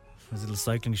 his little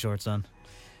cycling shorts on.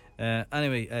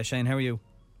 Anyway, Shane, how are you?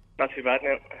 Not too bad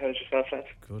now. How's yourself,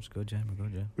 lads? Good, Jim. We're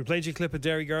good, yeah. We played you a clip of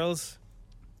Derry Girls.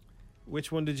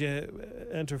 Which one did you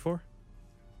enter for?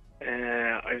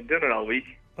 I've done it all week.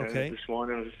 Okay. This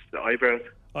morning was the Eyebrows.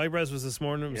 Eyebrows was this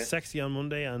morning. It was Sexy on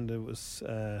Monday, and it was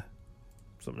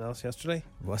something else yesterday.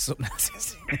 What's something else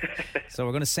yesterday? So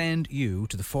we're going to send you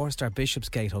to the 4-star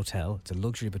Bishopsgate Hotel. It's a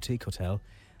luxury boutique hotel.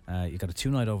 You got a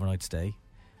 2-night overnight stay.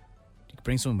 You can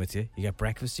bring someone with you. You get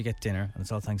breakfast, you get dinner, and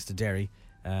it's all thanks to Derry.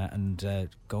 And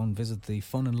go and visit the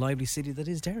fun and lively city that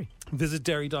is Derry.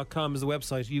 Visitderry.com is the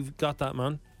website. You've got that,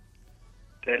 man.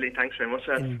 Deadly, thanks very much,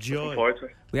 lad. Enjoy. Looking forward to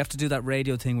it. We have to do that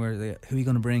radio thing where who are you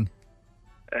going to bring?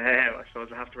 I suppose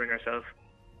we'll have to bring ourselves.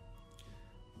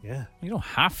 Yeah. You don't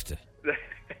have to.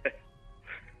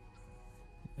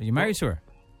 Are you married to her?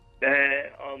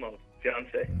 Almost.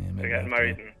 Fiancé. We're getting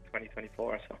married in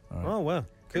 2024, so. Right. Oh, well.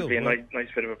 Cool. It'll be a nice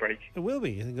bit of a break. It will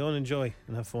be. You can go and enjoy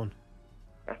and have fun.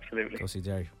 Absolutely. Go see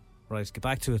Derry. Right, get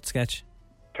back to it, sketch.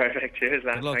 Perfect. Cheers,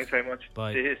 lad. Good luck. Thanks very much.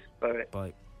 Bye. Cheers.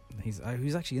 Bye. He's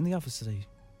actually in the office today.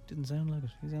 Didn't sound like it.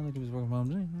 He sounded like he was working from home,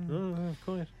 didn't he? Oh,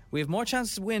 quiet. We have more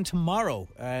chances to win tomorrow.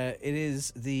 It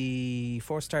is the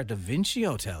 4-star Da Vinci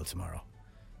Hotel tomorrow.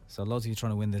 So loads of you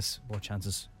trying to win this. More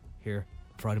chances here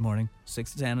Friday morning,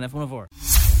 6 to 10 on F104.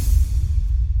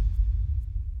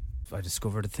 I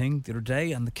discovered a thing the other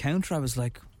day on the counter. I was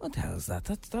like, what the hell is that?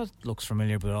 That looks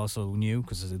familiar, but also new,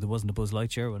 because there wasn't a Buzz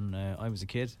Lightyear when I was a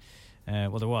kid.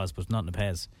 Well, there was, but not in a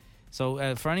Pez.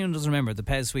 So for anyone who doesn't remember, the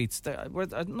Pez sweets,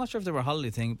 I'm not sure if they were a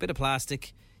holiday thing. A bit of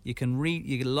plastic. You can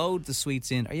load the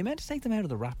sweets in. Are you meant to take them out of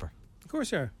the wrapper? Of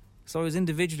course you are. So I was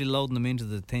individually loading them into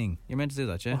the thing. You're meant to do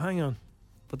that, yeah? Well, hang on.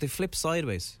 But they flip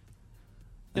sideways.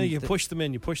 Yeah, you push them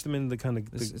in. You push them in the kind of...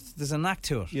 There's a knack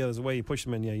to it. Yeah, there's a way you push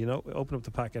them in, yeah. You know, open up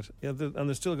the packet. Yeah, and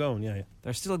they're still going, yeah.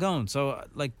 They're still going. So,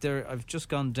 I've just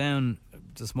gone down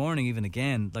this morning even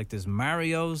again. Like, there's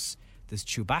Mario's, there's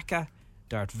Chewbacca,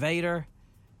 Darth Vader.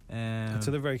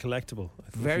 So they're very collectible.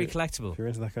 Very collectible. If you're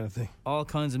into that kind of thing. All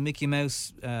kinds of Mickey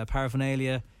Mouse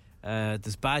paraphernalia.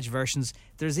 There's badge versions.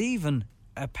 There's even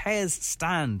a Pez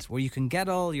stand where you can get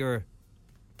all your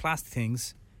plastic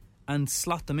things and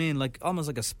slot them in almost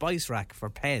like a spice rack for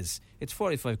Pez. It's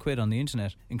 45 quid on the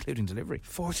internet, including delivery.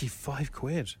 45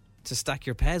 quid? To stack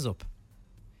your Pez up.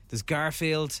 There's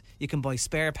Garfield. You can buy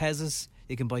spare Pez's.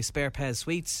 You can buy spare Pez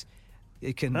sweets.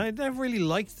 You can. I never really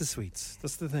liked the sweets.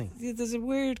 That's the thing. There's a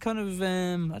weird kind of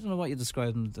I don't know what you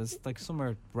describe them. There's like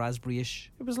somewhere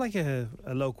raspberry-ish. It was like a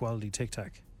low quality Tic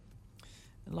Tac.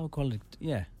 A low quality,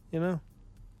 yeah. You know.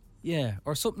 Yeah,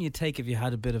 or something you'd take if you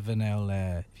had a bit of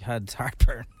if you had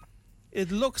heartburn.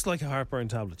 It looks like a heartburn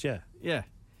tablet, yeah. Yeah.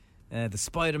 The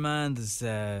Spider-Man,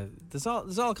 there's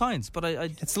all kinds, but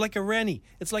it's like a Rennie.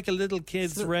 It's like a little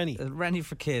kid's Rennie. A Rennie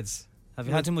for kids. Have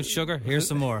you had too much sugar? Here's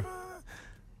some more.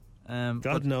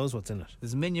 God knows what's in it.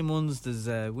 There's Minion ones. There's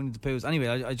Winnie the Pooh's. Anyway,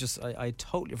 I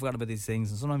totally forgot about these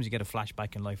things, and sometimes you get a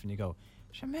flashback in life, and you go,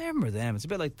 "I remember them." It's a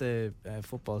bit like the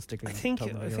football stickers. I think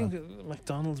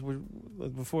McDonald's were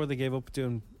before they gave up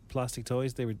doing plastic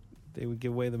toys. They would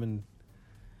give away them in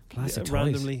plastic toys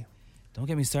randomly. Don't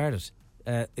get me started.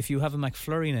 If you have a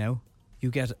McFlurry now,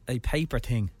 you get a paper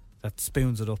thing that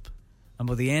spoons it up, and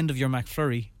by the end of your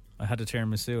McFlurry, I had a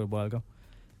tiramisu a while ago.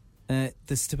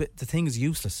 The thing is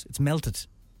useless. It's melted.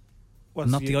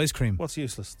 not the ice cream. What's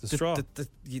useless? The straw?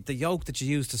 The yolk that you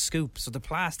use to scoop. So the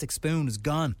plastic spoon is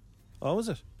gone. Oh, is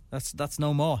it? That's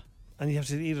no more. And you have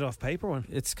to eat it off paper one?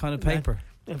 It's kind of paper.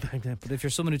 But if you're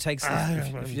someone who takes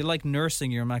if you like nursing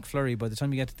your McFlurry, by the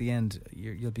time you get to the end,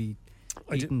 you'll be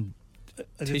eating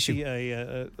tissue. I did see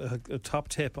a top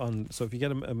tip on. So if you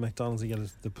get a McDonald's, you get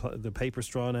the paper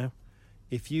straw now.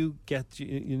 If you get,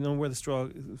 you know where the straw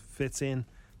fits in,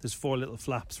 there's 4 little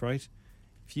flaps, right?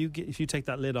 If you take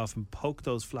that lid off and poke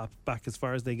those flaps back as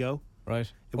far as they go,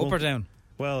 right, up or down.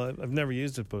 Well, I've never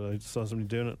used it, but I saw somebody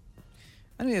doing it.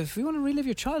 Anyway, if you want to relive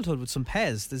your childhood with some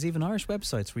Pez, there's even Irish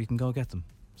websites where you can go get them.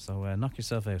 So knock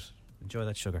yourself out. Enjoy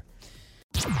that sugar.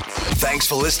 Thanks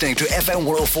for listening to FM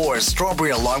 104's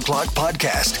Strawberry Alarm Clock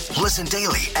podcast. Listen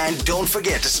daily and don't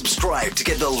forget to subscribe to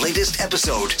get the latest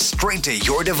episode straight to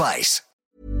your device.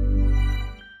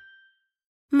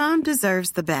 Mom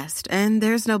deserves the best, and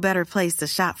there's no better place to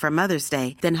shop for Mother's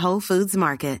Day than Whole Foods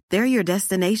Market. They're your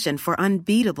destination for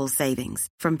unbeatable savings,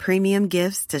 from premium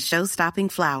gifts to show-stopping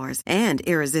flowers and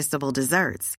irresistible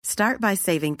desserts. Start by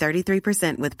saving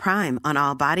 33% with Prime on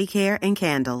all body care and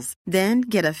candles. Then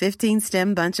get a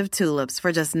 15-stem bunch of tulips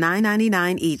for just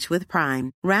 $9.99 each with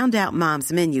Prime. Round out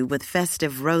Mom's menu with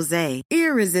festive rosé,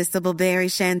 irresistible berry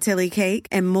chantilly cake,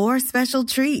 and more special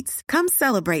treats. Come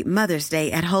celebrate Mother's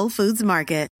Day at Whole Foods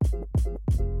Market.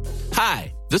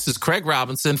 Hi, this is Craig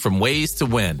Robinson from Ways to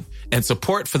Win, and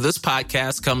support for this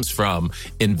podcast comes from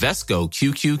Invesco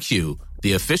QQQ,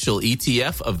 the official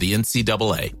ETF of the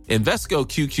NCAA. Invesco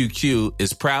QQQ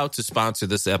is proud to sponsor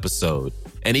this episode,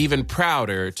 and even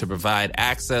prouder to provide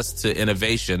access to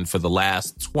innovation for the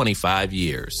last 25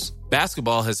 years.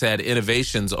 Basketball has had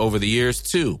innovations over the years,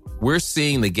 too. We're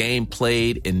seeing the game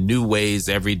played in new ways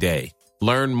every day.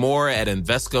 Learn more at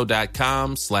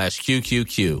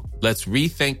Invesco.com/QQQ. Let's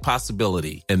rethink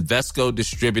possibility. Invesco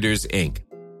Distributors, Inc.